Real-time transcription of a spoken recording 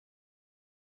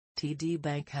TD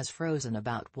Bank has frozen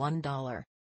about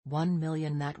 $1.1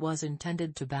 million that was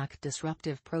intended to back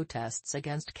disruptive protests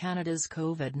against Canada's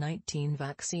COVID-19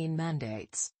 vaccine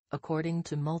mandates, according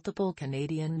to multiple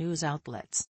Canadian news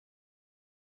outlets.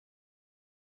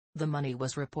 The money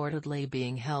was reportedly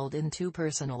being held in two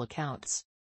personal accounts.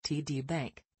 TD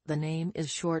Bank, the name is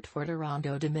short for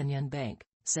Toronto Dominion Bank,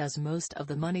 says most of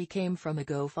the money came from a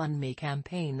GoFundMe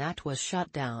campaign that was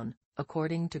shut down,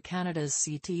 according to Canada's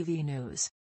CTV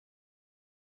News.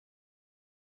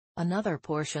 Another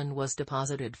portion was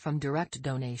deposited from direct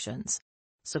donations.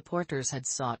 Supporters had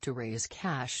sought to raise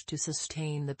cash to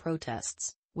sustain the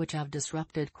protests, which have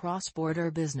disrupted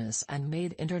cross-border business and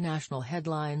made international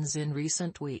headlines in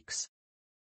recent weeks.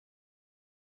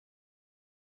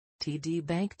 TD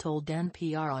Bank told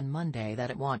NPR on Monday that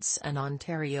it wants an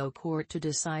Ontario court to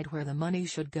decide where the money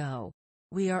should go.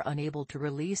 "We are unable to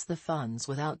release the funds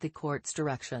without the court's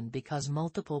direction because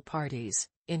multiple parties,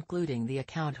 including the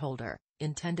account holder,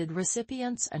 intended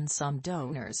recipients and some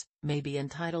donors, may be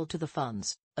entitled to the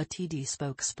funds," a TD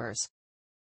spokesperson.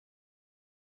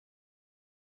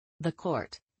 The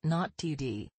court, not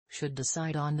TD, should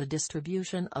decide on the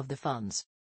distribution of the funds.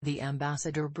 The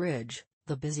Ambassador Bridge,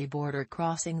 the busy border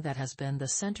crossing that has been the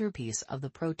centerpiece of the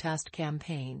protest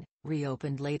campaign,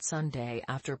 reopened late Sunday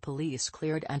after police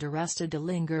cleared and arrested a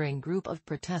lingering group of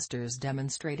protesters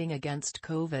demonstrating against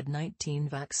COVID-19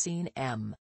 vaccine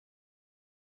m.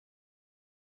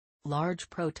 Large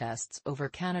protests over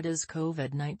Canada's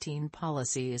COVID-19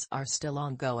 policies are still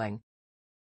ongoing.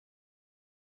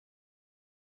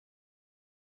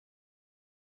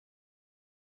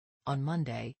 On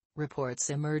Monday, reports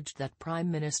emerged that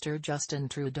Prime Minister Justin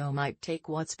Trudeau might take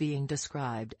what's being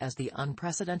described as the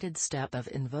unprecedented step of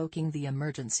invoking the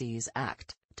Emergencies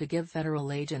Act, to give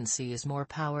federal agencies more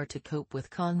power to cope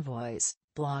with convoys,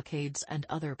 blockades and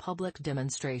other public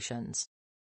demonstrations.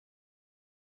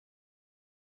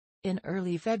 In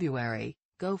early February,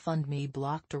 GoFundMe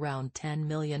blocked around $10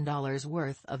 million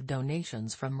worth of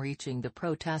donations from reaching the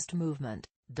protest movement,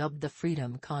 dubbed the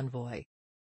Freedom Convoy.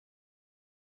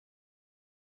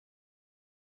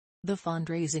 The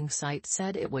fundraising site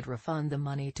said it would refund the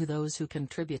money to those who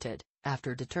contributed,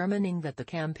 after determining that the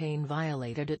campaign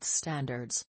violated its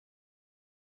standards.